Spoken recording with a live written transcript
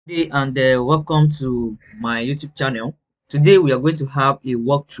Hey, and welcome to my YouTube channel. Today we are going to have a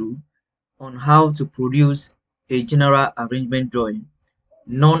walkthrough on how to produce a general arrangement drawing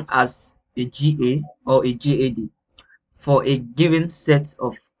known as a GA or a GAD for a given set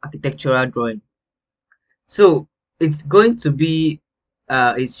of architectural drawing. So it's going to be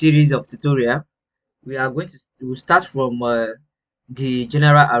a series of tutorial. We are going to we'll start from the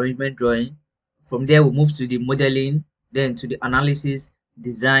general arrangement drawing. From there we'll move to the modeling, then to the analysis,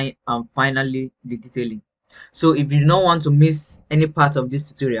 design, and finally the detailing. So if you don't want to miss any part of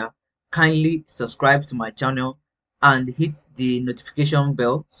this tutorial, kindly subscribe to my channel and hit the notification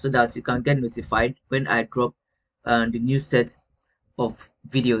bell so that you can get notified when I drop the new set of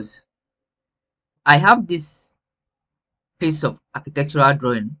videos. I have this piece of architectural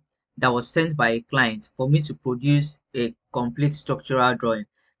drawing that was sent by a client for me to produce a complete structural drawing.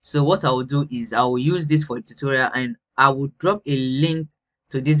 So what I will do is I will use this for a tutorial and I will drop a link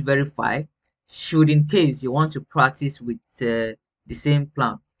to this very file should in case you want to practice with the same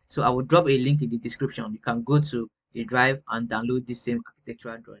plan. So I will drop a link in the description. You can go to the drive and download the same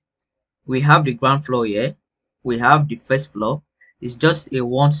architectural drawing. We have the ground floor here. We have the first floor. It's just a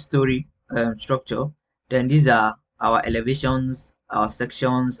one-story structure. Then these are our elevations, our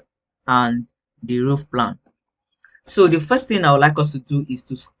sections, and the roof plan. So the first thing I would like us to do is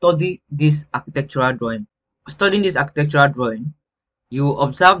to study this architectural drawing. Studying this architectural drawing, you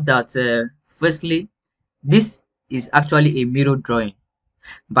observe that firstly, this is actually a mirror drawing.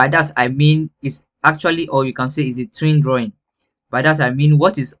 By that I mean it's actually, or you can say, is a twin drawing. By that I mean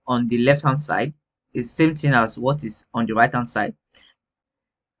what is on the left hand side is same thing as what is on the right hand side.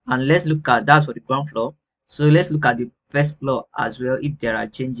 And let's look at that's for the ground floor. So let's look at the first floor as well if there are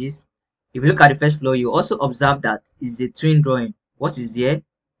changes. If you look at the first floor, you also observe that is a twin drawing. What is here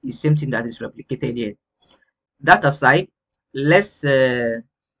is same thing that is replicated here. That aside, let's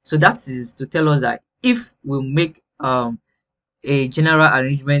so that is to tell us that if we make a general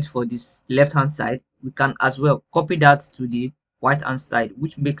arrangement for this left hand side, we can as well copy that to the right hand side,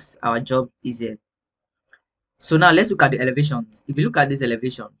 which makes our job easier. So now let's look at the elevations. If you look at these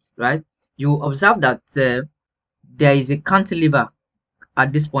elevations, right, you observe that there is a cantilever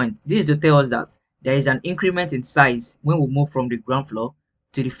at this point. This is to tell us that there is an increment in size when we move from the ground floor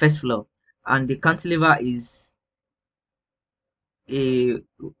to the first floor, and the cantilever is a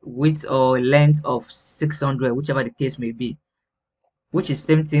width or length of 600, whichever the case may be, which is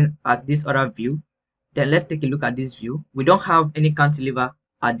same thing as this other view. Then let's take a look at this view. We don't have any cantilever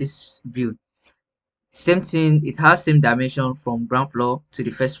at this view. Same thing, it has same dimension from ground floor to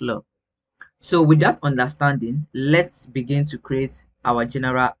the first floor. So with that understanding, let's begin to create our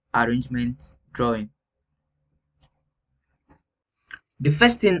general arrangement drawing. The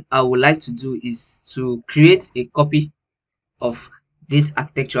first thing I would like to do is to create a copy of this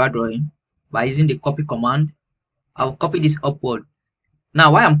architectural drawing by using the copy command. I'll copy this upward.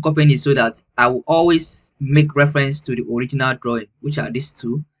 Now why I'm copying it, so that I will always make reference to the original drawing, which are these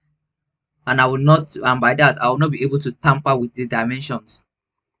two, and I will not, and by that I will not be able to tamper with the dimensions.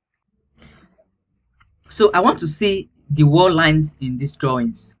 So I want to see the wall lines in these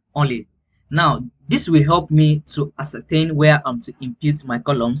drawings only. Now this will help me to ascertain where I'm to impute my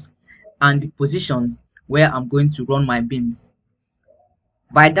columns and the positions where I'm going to run my beams.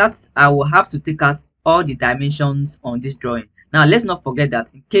 By that I will have to take out all the dimensions on this drawing. Now let's not forget that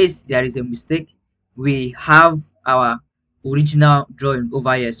in case there is a mistake, we have our original drawing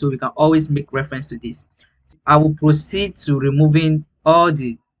over here, so we can always make reference to this. I will proceed to removing all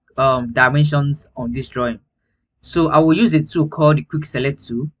the dimensions on this drawing. So I will use a tool called the quick select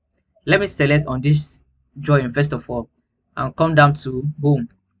tool. Let me select on this drawing first of all and come down to home.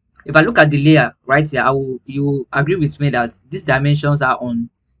 If I look at the layer right here, you agree with me that these dimensions are on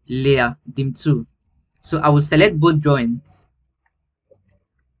layer dim 2. So I will select both drawings,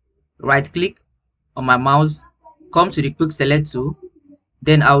 right click on my mouse, come to the quick select tool,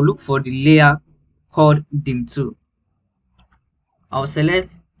 then I'll look for the layer called dim 2. I'll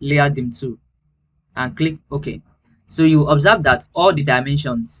select layer dim 2 and click OK. So you observe that all the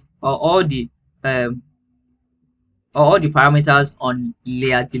dimensions or um, all the parameters on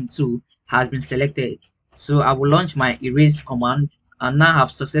layer dim 2 has been selected. So I will launch my erase command and now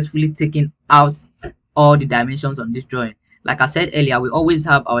have successfully taken out all the dimensions on this drawing. Like I said earlier, we always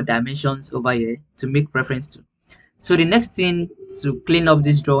have our dimensions over here to make reference to. So the next thing to clean up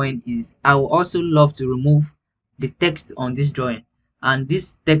this drawing is I will also love to remove the text on this drawing, and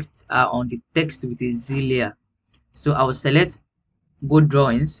these texts are on the text with a Z layer. So I will select both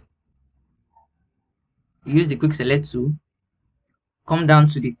drawings, use the quick select tool, come down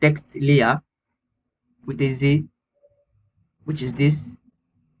to the text layer with a Z, which is this,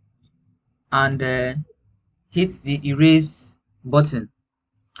 and hit the erase button.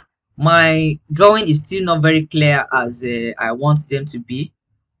 My drawing is still not very clear as I want them to be,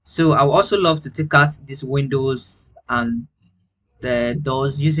 so I would also love to take out these windows and the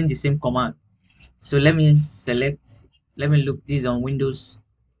doors using the same command. So let me select, let me look this on Windows.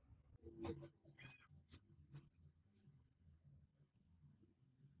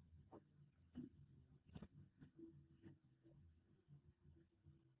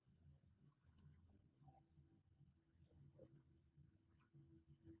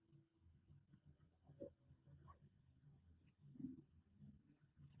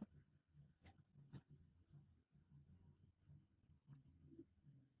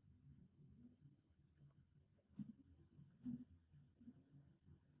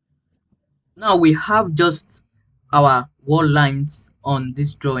 Now we have just our wall lines on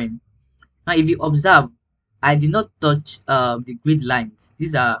this drawing. Now if you observe, I did not touch the grid lines.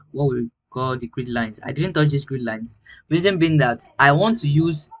 These are what we call the grid lines. I didn't touch these grid lines. Reason being that I want to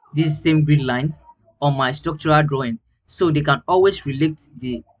use these same grid lines on my structural drawing, so they can always relate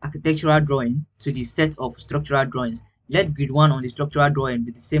the architectural drawing to the set of structural drawings. Let grid 1 on the structural drawing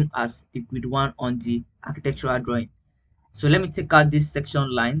be the same as the grid 1 on the architectural drawing. So let me take out these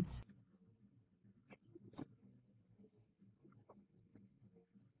section lines.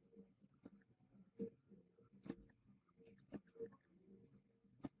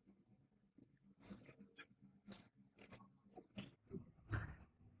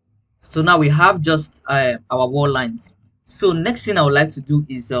 So now we have just our wall lines. So next thing I would like to do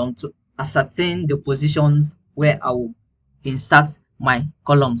is to ascertain the positions where I will insert my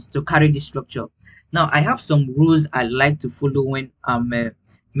columns to carry this structure. Now I have some rules I like to follow when I'm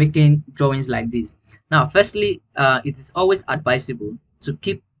making drawings like this. Now firstly, it is always advisable to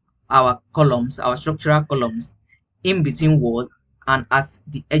keep our columns, our structural columns, in between walls and at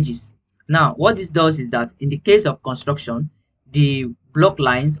the edges. Now what this does is that in the case of construction, the block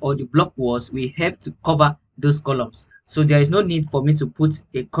lines or the block walls will help to cover those columns. So there is no need for me to put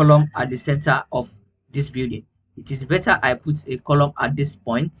a column at the center of this building. It is better I put a column at this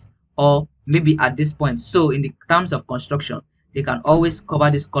point or maybe at this point. So in the terms of construction, they can always cover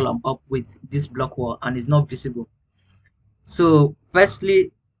this column up with this block wall and it's not visible. So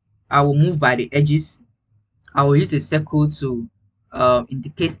firstly, I will move by the edges. I will use a circle to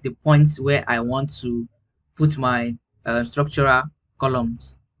indicate the points where I want to put my structural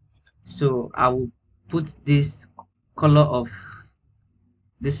columns. So I will put this color of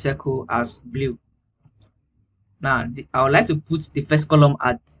this circle as blue. Now I would like to put the first column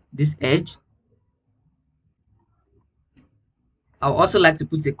at this edge. I would also like to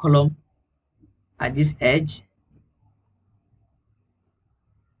put a column at this edge.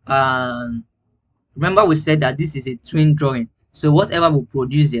 And remember we said that this is a twin drawing. So whatever we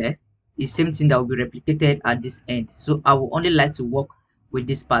produce here is same thing that will be replicated at this end. So I would only like to work with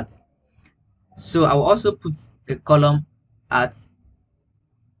this part. So I will also put a column at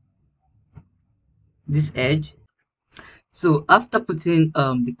this edge. So after putting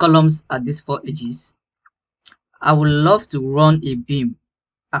the columns at these four edges, I would love to run a beam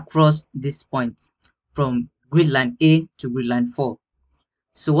across this point from grid line A to grid line 4.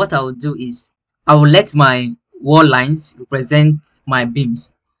 So what I will do is I will let my wall lines represent my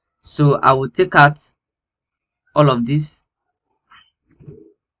beams. So I will take out all of this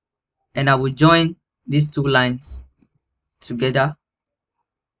and I will join these two lines together.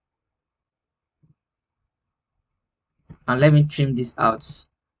 And let me trim this out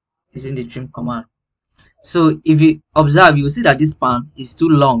using the trim command. So if you observe, you will see that this span is too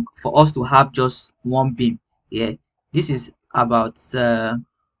long for us to have just one beam. Yeah, this is about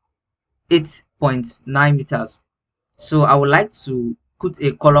 8.9 meters. So I would like to put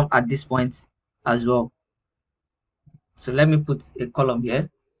a column at this point as well. So let me put a column here.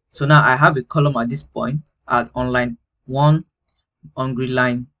 So now I have a column at this point at on line 1, on grid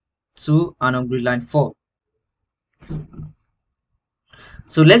line 2, and on grid line 4.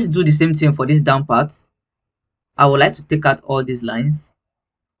 So let's do the same thing for this down part. I would like to take out all these lines.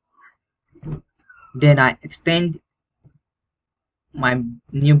 Then I extend my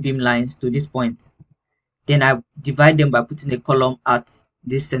new beam lines to this point. Then I divide them by putting a column at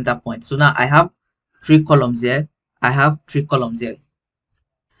this center point. So now I have 3 columns here. I have 3 columns here.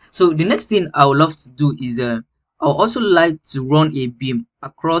 So the next thing I would love to do is I would also like to run a beam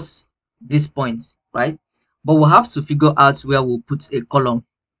across this point, right? But we'll have to figure out where we'll put a column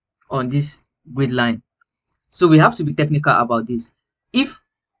on this grid line. So we have to be technical about this. If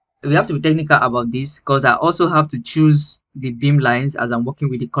we have to be technical about this because I also have to choose the beam lines as I'm working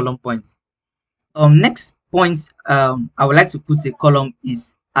with the column points. Next point I would like to put a column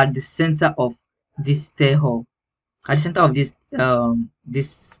is at the center of this stair hall, at the center of this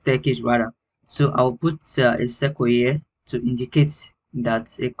staircase rather. So I'll put a circle here to indicate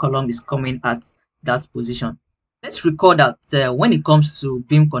that a column is coming at that position. Let's recall that when it comes to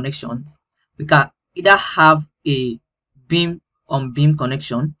beam connections, we can either have a beam on beam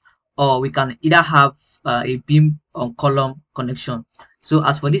connection, or we can either have a beam on column connection. So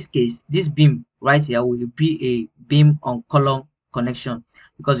as for this case, this beam right here will be a beam on column connection,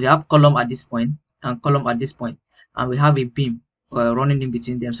 because we have column at this point and column at this point, and we have a beam running in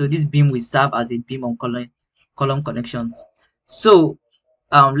between them. So this beam will serve as a beam on column connections. So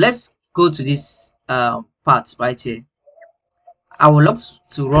let's go to this part right here. I would love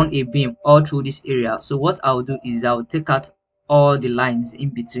to run a beam all through this area. So what I'll do is I'll take out all the lines in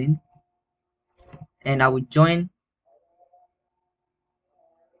between, and I will join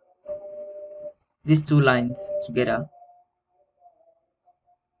these two lines together.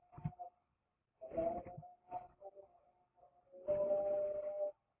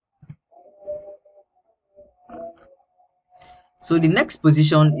 So the next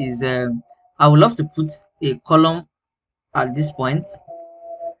position is I would love to put a column at this point,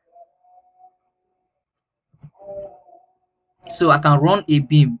 so I can run a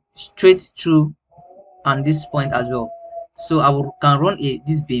beam straight through and this point as well. So can run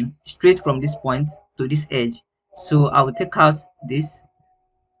this beam straight from this point to this edge. So I will take out this,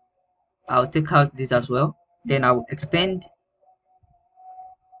 I'll take out this as well, then I will extend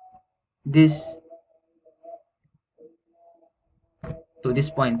this to this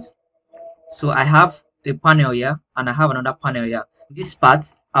point. So I have a panel here and I have another panel here. This part,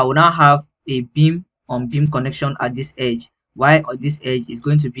 I will now have a beam on beam connection at this edge, while on this edge is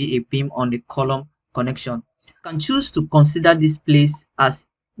going to be a beam on the column connection. I can choose to consider this place as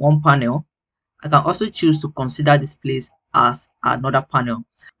one panel. I can also choose to consider this place as another panel.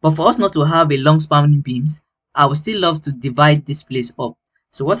 But for us not to have a long spanning beams, I would still love to divide this place up.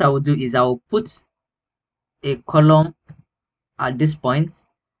 So what I will do is I will put a column at this point.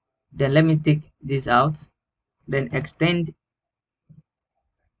 Then let me take this out, then extend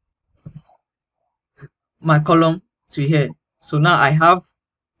my column to here. So now I have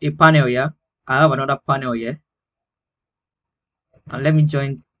a panel here, I have another panel here, and let me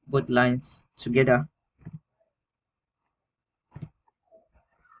join both lines together.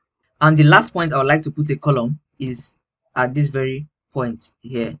 And the last point I would like to put a column is at this very point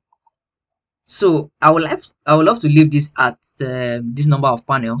here. So I would love to leave this at this number of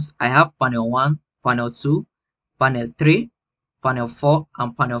panels. I have panel 1, panel 2, panel 3, panel 4,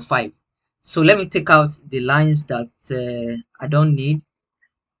 and panel 5. So let me take out the lines that I don't need.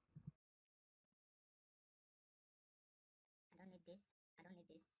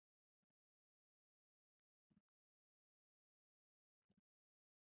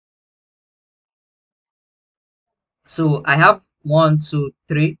 So I have 1, 2,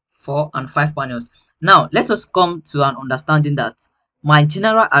 3, 4, and 5 panels. Now let us come to an understanding that my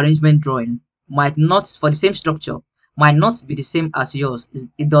general arrangement drawing might not, for the same structure, might not be the same as yours.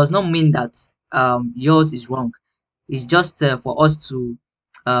 It does not mean that yours is wrong. It's just for us to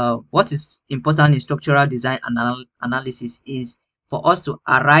what is important in structural design analysis is for us to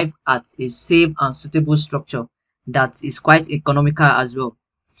arrive at a safe and suitable structure that is quite economical as well.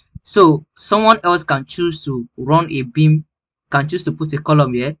 So someone else can choose to run a beam, can choose to put a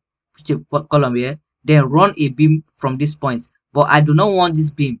column here, then run a beam from this point. But I do not want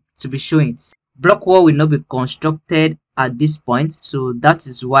this beam to be showing. Block wall will not be constructed at this point, so that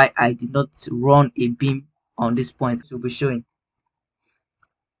is why I did not run a beam on this point to be showing.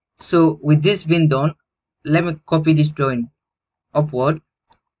 So with this being done, let me copy this drawing upward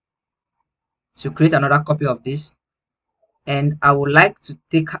to create another copy of this, and I would like to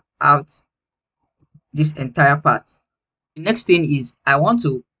take out this entire part. The next thing is I want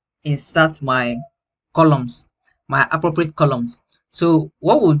to insert my columns, my appropriate columns. So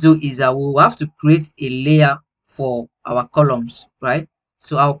what we'll do is I will have to create a layer for our columns, right?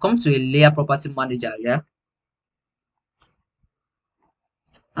 So I'll come to a layer property manager here,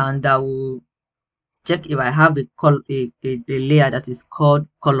 and I will check if I have a layer that is called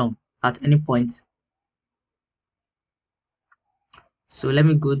column at any point. So let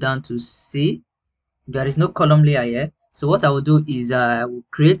me go down to C. There is no column layer here. So what I will do is I will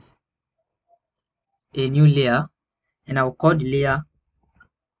create a new layer, and I will call the layer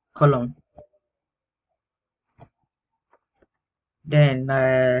column. Then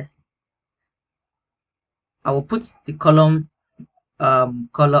I will put the column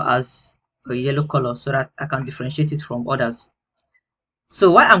color as a yellow color so that I can differentiate it from others.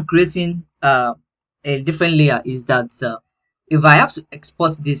 So why I'm creating a different layer is that if I have to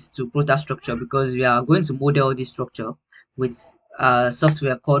export this to Protastructure, because we are going to model this structure with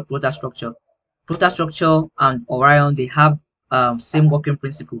software called Protastructure. Protastructure and Orion, they have same working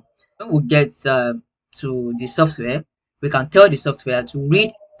principle. When we get to the software, we can tell the software to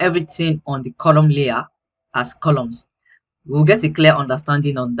read everything on the column layer as columns. We'll get a clear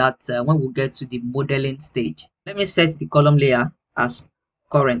understanding on that when we get to the modeling stage. Let me set the column layer as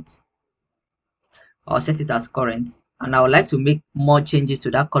current. I'll set it as current, and I would like to make more changes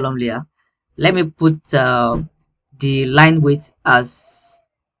to that column layer. Let me put the line width as,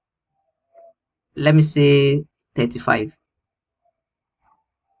 let me say, 35.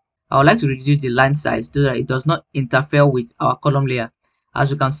 I would like to reduce the line size so that it does not interfere with our column layer. As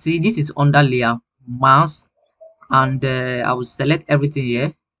you can see, this is under layer mass, and I will select everything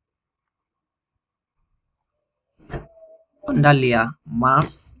here under layer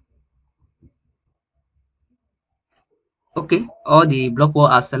mass. Okay, all the block wall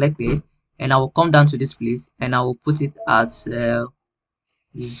are selected, and I will come down to this place and I will put it at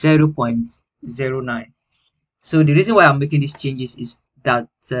 0.09. So the reason why I'm making these changes is that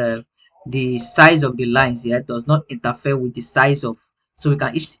the size of the lines here does not interfere with the size of, so we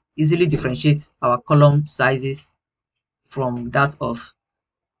can easily differentiate our column sizes from that of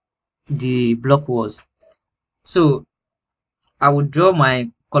the block walls. So I will draw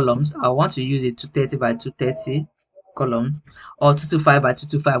my columns. I want to use a 230 by 230 column, or 225 by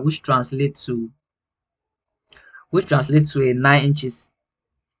 225, which translates to a 9 inches.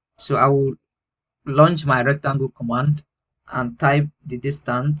 So I will launch my rectangle command and type the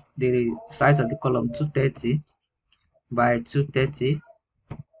distance, the size of the column, 230 by 230.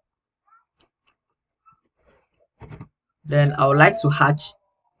 Then I would like to hatch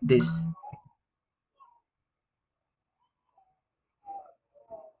this.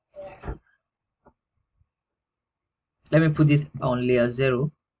 Let me put this on layer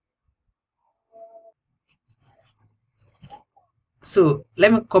 0. So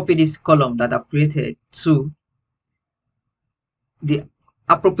let me copy this column that I've created to the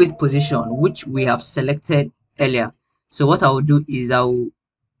appropriate position which we have selected earlier. So what I will do is I will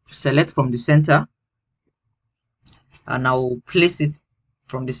select from the center, and I will place it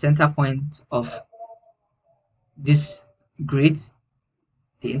from the center point of this grid,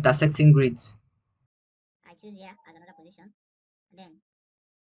 the intersecting grids. I choose here as another position. Then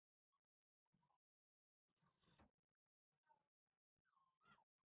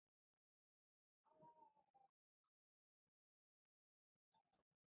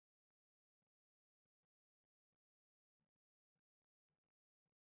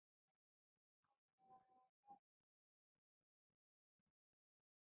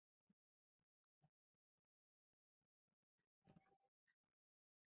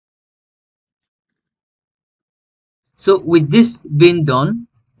So with this being done,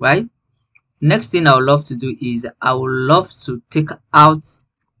 right, next thing I would love to do is I would love to take out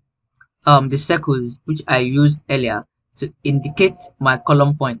the circles which I used earlier to indicate my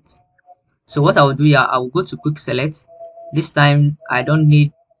column point. So what I will do here, I will go to quick select. This time I don't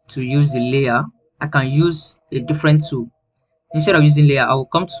need to use the layer. I can use a different tool. Instead of using layer, I will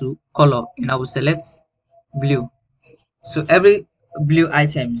come to color and I will select blue. So every blue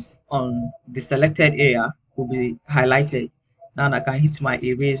items on the selected area will be highlighted. Now I can hit my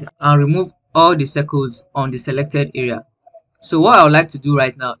erase and remove all the circles on the selected area. So what I would like to do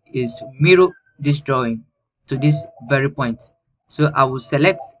right now is mirror this drawing to this very point. So I will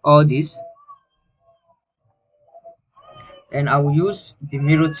select all this and I will use the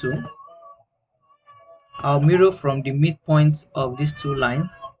mirror tool. I'll mirror from the midpoint of these two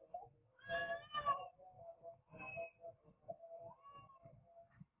lines.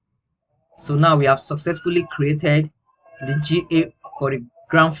 So now we have successfully created the GA for the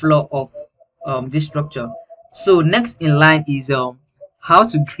ground floor of this structure. So next in line is how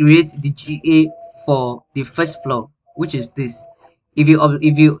to create the GA for the first floor, which is this. If you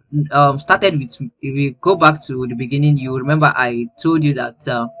started with, if you go back to the beginning, you remember I told you that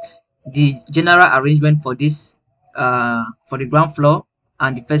the general arrangement for this for the ground floor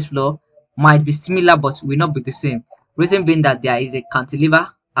and the first floor might be similar but will not be the same. Reason being that there is a cantilever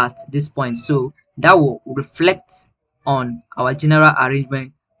at this point, so that will reflect on our general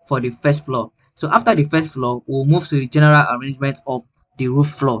arrangement for the first floor. So after the first floor, we'll move to the general arrangement of the roof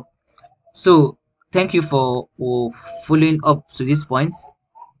floor. So thank you for following up to this point,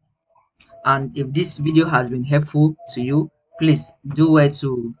 and if this video has been helpful to you, please do well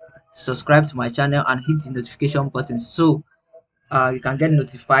to subscribe to my channel and hit the notification button so you can get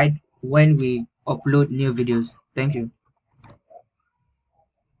notified when we upload new videos. Thank you.